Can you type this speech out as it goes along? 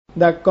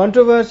The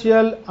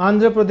controversial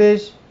Andhra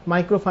Pradesh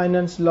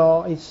microfinance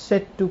law is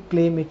set to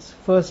claim its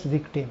first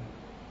victim.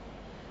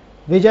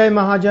 Vijay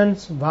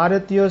Mahajan's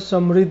Bhartiya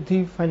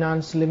Samruddhi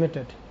Finance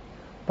Limited,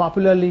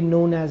 popularly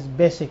known as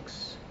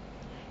BASICS,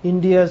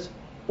 India's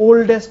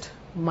oldest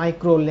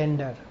micro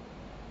lender,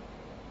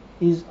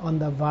 is on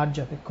the verge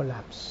of a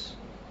collapse.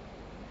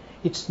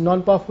 Its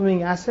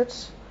non-performing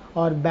assets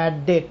or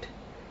bad debt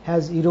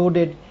has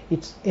eroded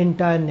its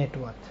entire net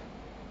worth.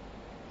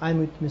 I am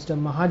with Mr.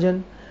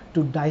 Mahajan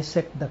to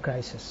dissect the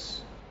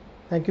crisis.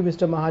 Thank you,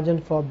 Mr.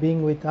 Mahajan, for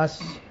being with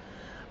us.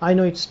 I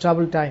know it's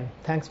trouble time.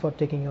 Thanks for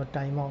taking your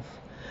time off.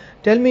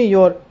 Tell me,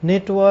 your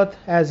net worth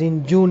as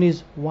in June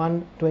is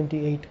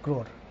 128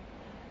 crore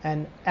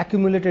and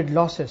accumulated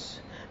losses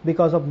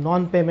because of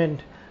non-payment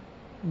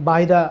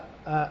by the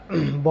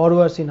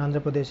borrowers in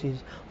Andhra Pradesh is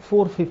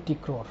 450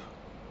 crore,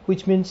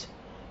 which means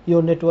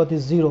your net worth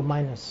is zero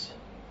minus.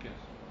 Yes.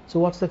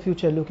 So what's the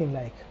future looking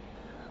like?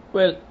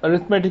 Well,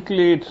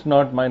 arithmetically it's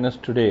not minus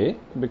today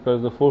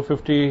because the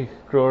 450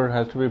 crore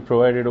has to be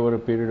provided over a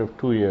period of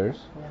 2 years.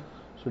 Yeah.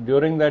 So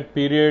during that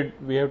period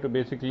we have to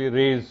basically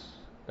raise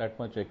that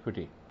much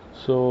equity.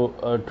 So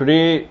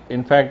today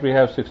in fact we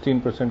have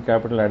 16%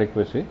 capital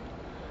adequacy.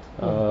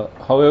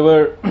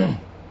 However,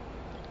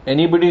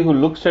 anybody who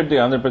looks at the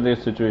Andhra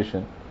Pradesh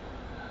situation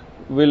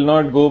will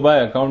not go by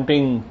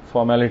accounting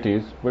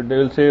formalities, but they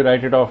will say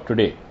write it off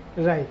today.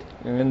 Right.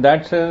 And in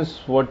that sense,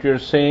 what you're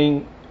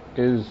saying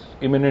is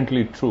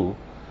imminently true,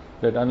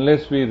 that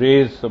unless we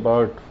raise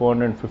about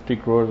 450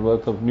 crores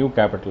worth of new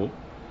capital,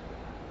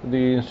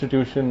 the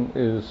institution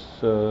is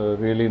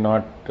really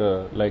not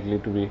likely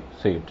to be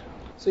saved.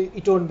 So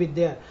it won't be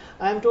there.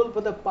 I am told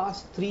for the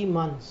past 3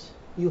 months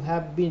you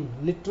have been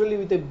literally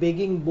with a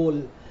begging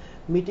bowl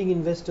meeting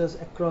investors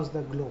across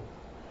the globe,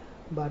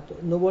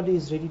 but nobody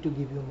is ready to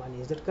give you money.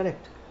 Is that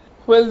correct?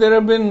 Well, there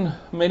have been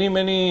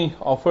many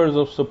offers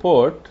of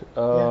support,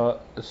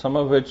 some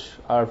of which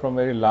are from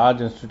very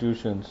large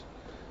institutions,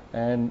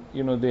 and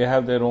they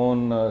have their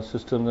own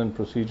systems and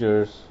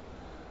procedures,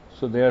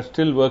 so they are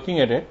still working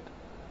at it.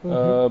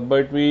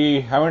 But we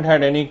haven't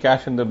had any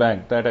cash in the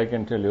bank, that I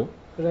can tell you.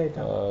 Right.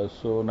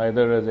 So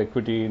neither as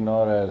equity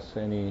nor as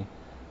any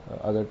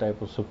other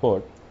type of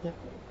support. Yeah.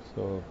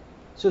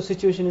 So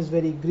situation is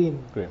very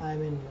grim. Grim. I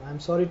mean, I'm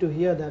sorry to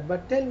hear that,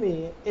 but tell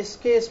me,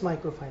 SKS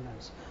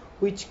Microfinance,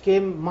 which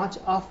came much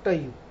after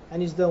you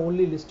and is the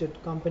only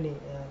listed company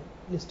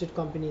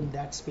in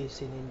that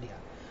space in India.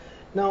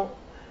 Now,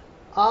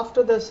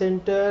 after the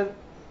center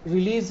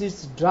released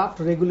its draft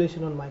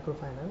regulation on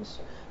microfinance,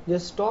 the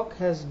stock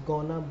has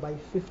gone up by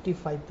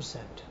 55%,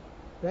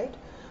 right?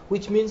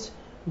 Which means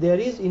there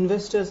is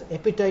investors'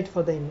 appetite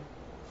for the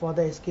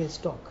SKS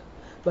stock.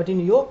 But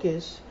in your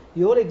case,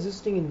 your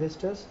existing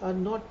investors are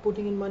not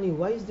putting in money.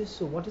 Why is this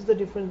so? What is the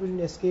difference between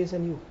SKS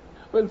and you?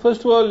 well,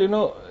 first of all,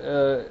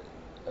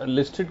 a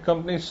listed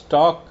company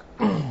stock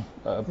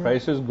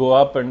prices go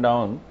up and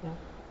down,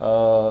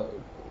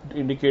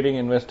 indicating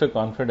investor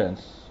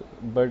confidence.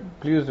 But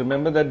please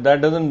remember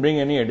that doesn't bring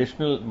any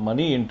additional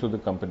money into the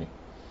company.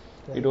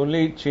 Right. It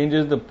only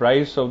changes the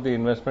price of the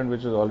investment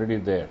which is already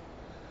there.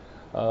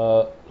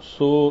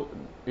 So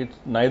it's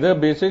neither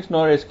Basics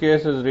nor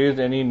SKS has raised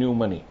any new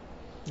money.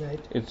 Right.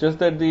 It's just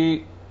that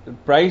the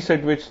price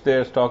at which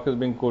their stock is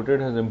being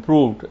quoted has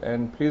improved,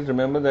 and please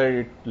remember that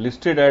it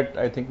listed at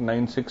I think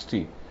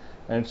 960,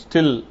 and it's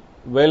still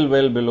well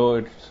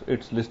below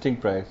its listing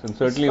price, and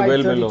certainly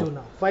well below.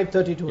 Now.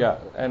 532. Yeah,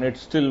 and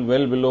it's still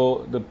well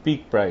below the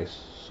peak price.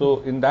 So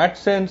in that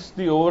sense,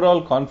 the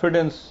overall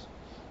confidence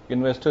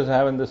investors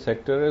have in the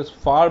sector is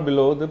far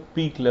below the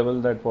peak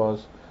level that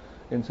was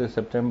in say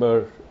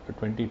September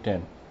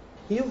 2010.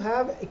 You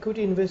have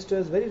equity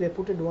investors, very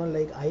reputed one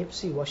like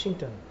IFC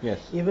Washington. Yes.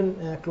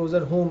 Even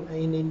closer home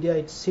in India,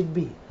 it's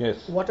SIDBI.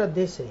 Yes. What are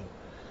they saying?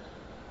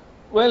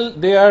 Well,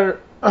 they are,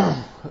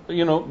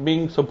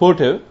 being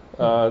supportive.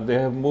 They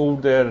have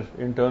moved their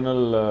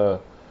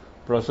internal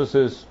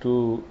processes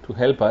to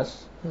help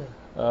us.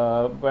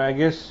 But I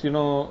guess these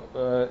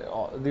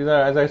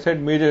are, as I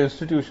said, major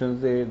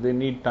institutions. They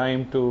need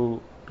time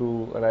to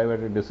arrive at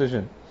a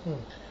decision.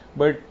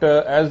 But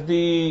as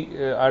the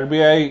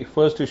RBI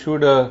first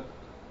issued a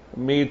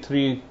May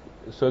 3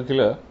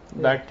 circular,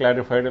 that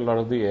clarified a lot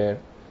of the air,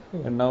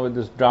 and now with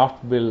this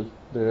draft bill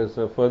there is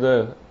a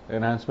further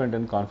enhancement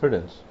in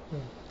confidence.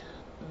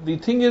 The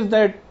thing is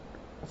that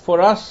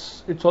for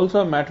us it's also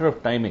a matter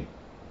of timing.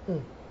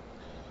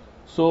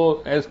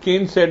 So as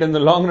Keynes said, in the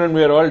long run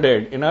we are all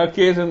dead. In our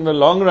case, in the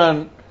long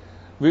run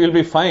we will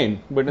be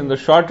fine, but in the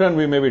short run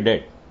we may be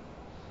dead.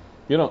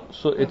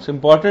 So it's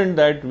important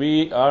that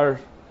we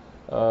are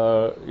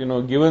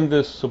given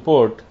this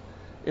support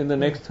in the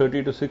next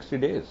 30 to 60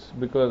 days,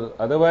 because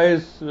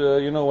otherwise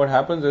what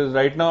happens is,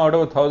 right now out of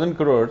 1,000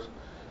 crores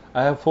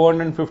I have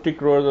 450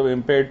 crores of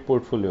impaired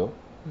portfolio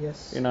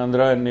in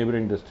Andhra and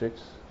neighboring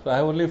districts. So I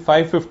have only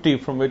 550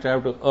 from which I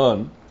have to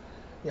earn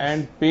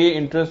and pay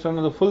interest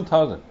on the full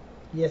 1,000.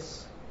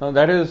 Yes. Now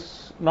that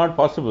is not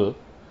possible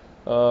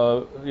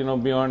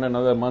beyond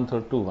another month or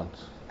 2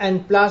 months.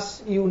 And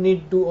plus you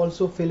need to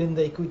also fill in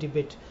the equity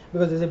bit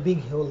because there's a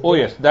big hole. Oh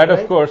there, yes, that right?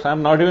 of course.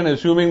 I'm not even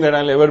assuming that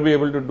I'll ever be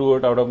able to do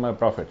it out of my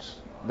profits.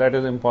 That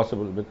is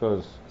impossible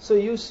because... So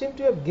you seem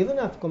to have given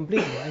up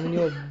completely. I mean,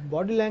 your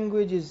body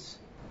language is,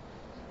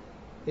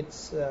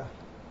 it's...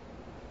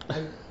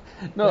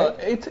 No,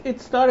 right?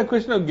 it's not a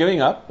question of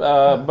giving up,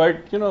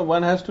 but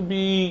one has to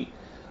be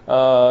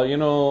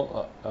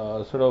sort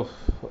of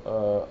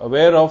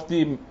aware of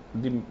the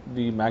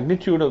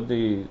magnitude of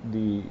the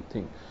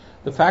thing.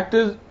 The fact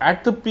is,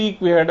 at the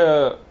peak we had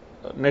a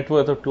net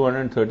worth of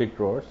 230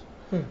 crores,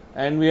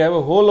 and we have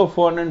a whole of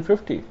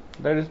 450.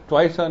 That is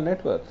twice our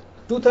net worth.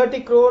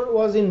 230 crore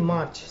was in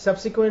March.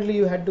 Subsequently,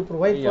 you had to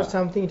provide Yeah. for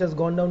something. It has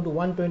gone down to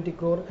 120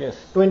 crore. Yes.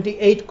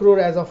 28 crore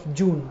as of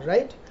June,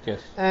 right?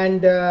 Yes.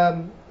 And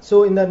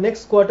so in the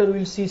next quarter,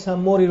 we'll see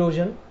some more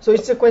erosion. So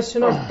it's a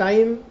question of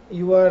time.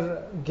 You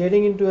are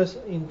getting into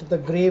the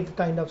grave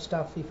kind of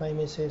stuff, if I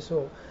may say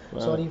so.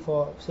 Well. Sorry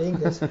for saying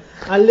this.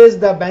 Unless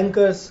the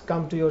bankers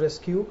come to your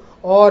rescue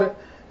or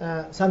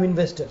some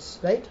investors,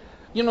 right?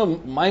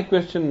 My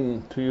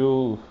question to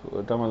you,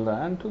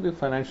 Tamalda, and to the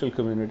financial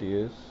community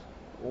is,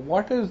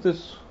 what is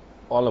this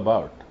all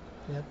about?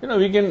 Yeah.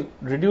 We can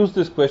reduce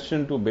this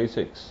question to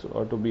basics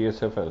or to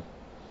BSFL.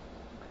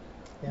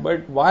 Yeah.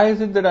 But why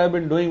is it that I've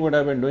been doing what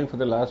I've been doing for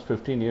the last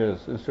 15 years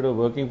instead of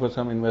working for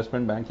some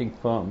investment banking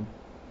firm?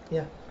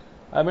 Yeah.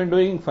 I've been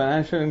doing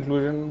financial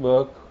inclusion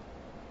work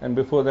and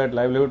before that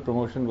livelihood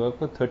promotion work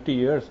for 30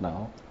 years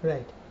now.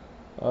 Right.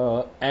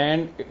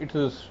 And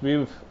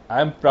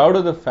I'm proud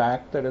of the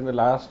fact that in the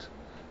last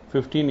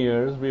 15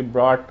 years we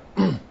brought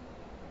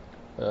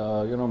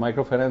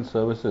microfinance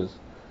services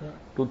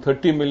to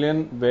 30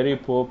 million very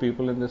poor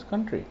people in this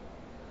country.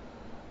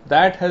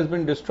 That has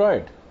been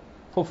destroyed.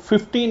 For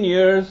 15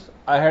 years,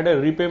 I had a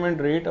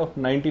repayment rate of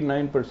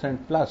 99%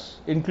 plus,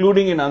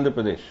 including in Andhra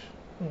Pradesh,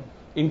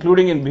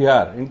 including in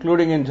Bihar,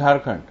 including in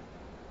Jharkhand.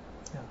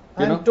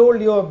 I'm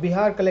told your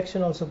Bihar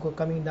collection also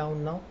coming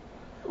down now.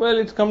 Well,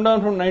 it's come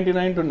down from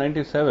 99 to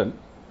 97,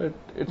 but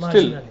it's Marginally.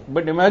 still.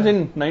 But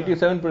imagine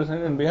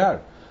 97% in Bihar.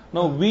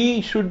 Now,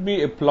 we should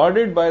be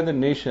applauded by the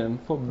nation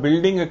for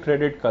building a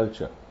credit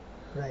culture.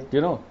 Right.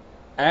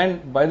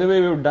 And by the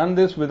way, we've done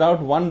this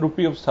without 1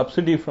 rupee of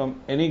subsidy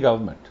from any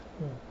government.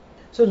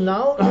 So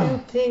now do you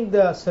think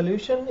the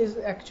solution is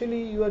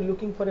actually you are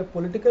looking for a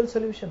political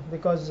solution?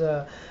 Because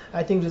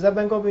I think Reserve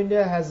Bank of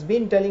India has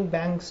been telling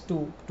banks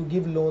to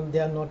give loan. They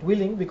are not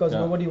willing because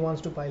nobody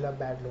wants to pile up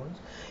bad loans.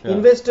 Yeah.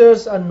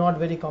 Investors are not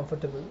very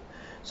comfortable.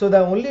 So the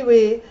only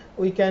way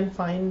we can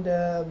find,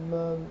 it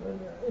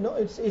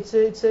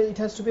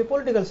has to be a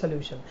political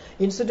solution.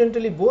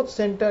 Incidentally, both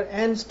center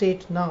and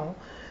state now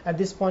at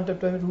this point of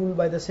time ruled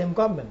by the same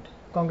government,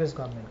 Congress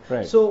government.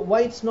 Right. So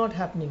why it's not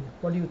happening?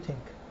 What do you think?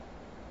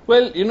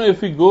 Well,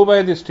 if we go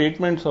by the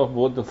statements of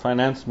both the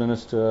finance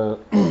minister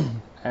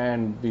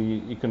and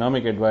the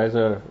economic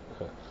advisor,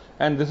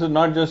 and this is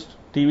not just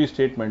TV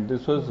statement,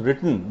 this was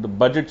written, the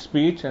budget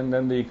speech and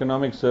then the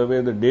economic survey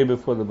the day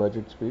before the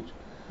budget speech.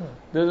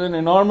 There's an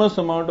enormous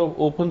amount of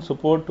open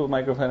support to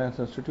microfinance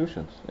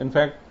institutions. In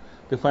fact,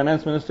 the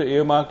finance minister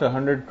earmarked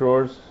 100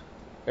 crores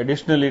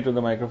additionally to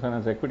the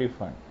microfinance equity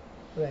fund.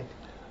 Right.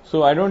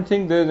 So I don't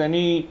think there's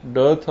any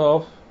dearth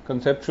of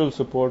conceptual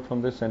support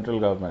from the central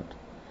government.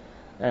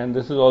 And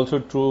this is also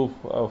true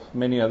of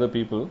many other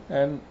people.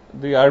 And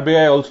the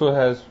RBI also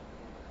has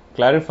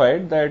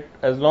clarified that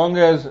as long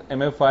as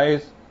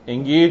MFIs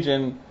engage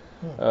in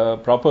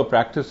proper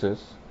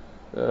practices,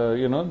 they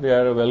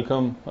are a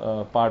welcome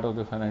part of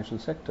the financial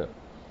sector,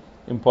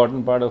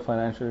 important part of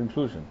financial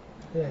inclusion.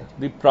 Right.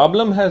 The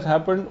problem has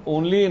happened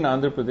only in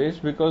Andhra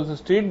Pradesh because the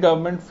state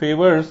government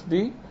favors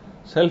the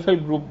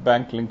self-help group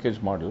bank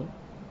linkage model,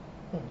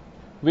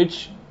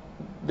 which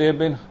they have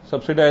been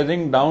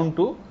subsidizing down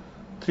to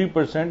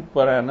 3%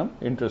 per annum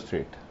interest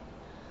rate.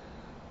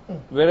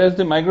 Whereas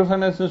the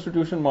microfinance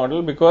institution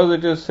model, because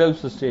it is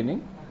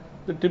self-sustaining,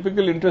 the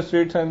typical interest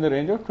rates are in the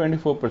range of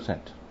 24%.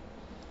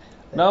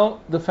 Now,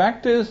 the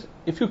fact is,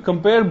 if you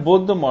compare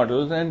both the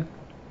models and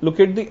look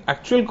at the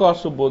actual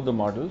cost of both the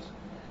models,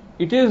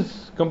 it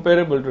is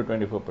comparable to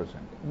 24%.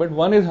 But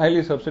one is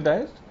highly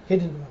subsidized,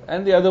 hidden,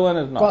 and the other one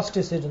is not. Cost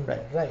is hidden,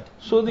 right?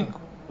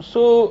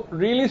 So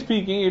really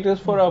speaking, it is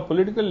for our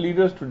political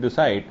leaders to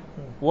decide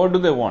what do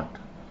they want: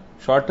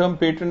 short-term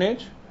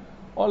patronage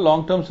or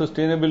long-term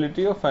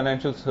sustainability of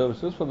financial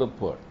services for the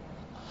poor.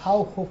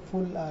 How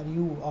hopeful are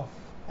you of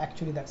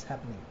actually that's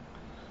happening?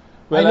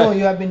 Well, I know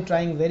you have been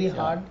trying very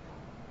hard.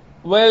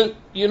 Well,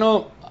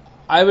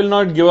 I will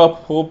not give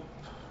up hope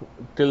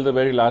till the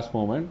very last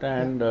moment,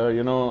 and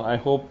I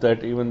hope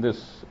that even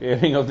this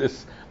airing of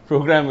this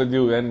program with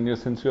you, and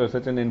since you are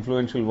such an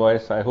influential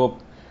voice, I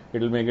hope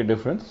it will make a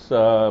difference.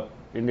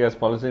 India's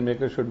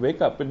policymakers should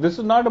wake up. But this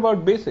is not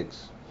about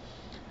basics.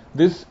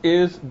 This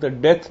is the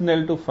death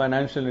knell to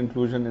financial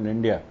inclusion in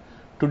India.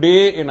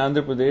 Today in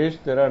Andhra Pradesh,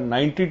 there are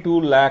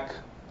 92 lakh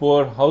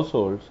poor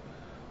households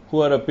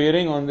who are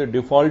appearing on the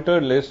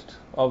defaulter list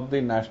of the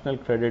national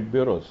credit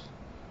bureaus.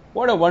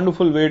 What a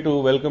wonderful way to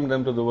welcome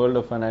them to the world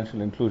of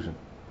financial inclusion.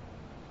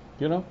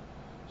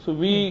 So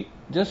we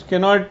just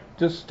cannot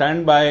just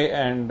stand by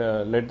and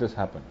let this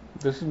happen.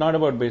 This is not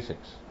about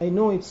basics. I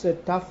know it's a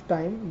tough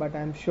time, but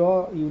I'm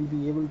sure you will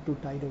be able to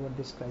tide over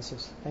this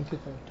crisis. Thank you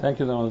for your time. Thank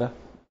you, Dhamalda.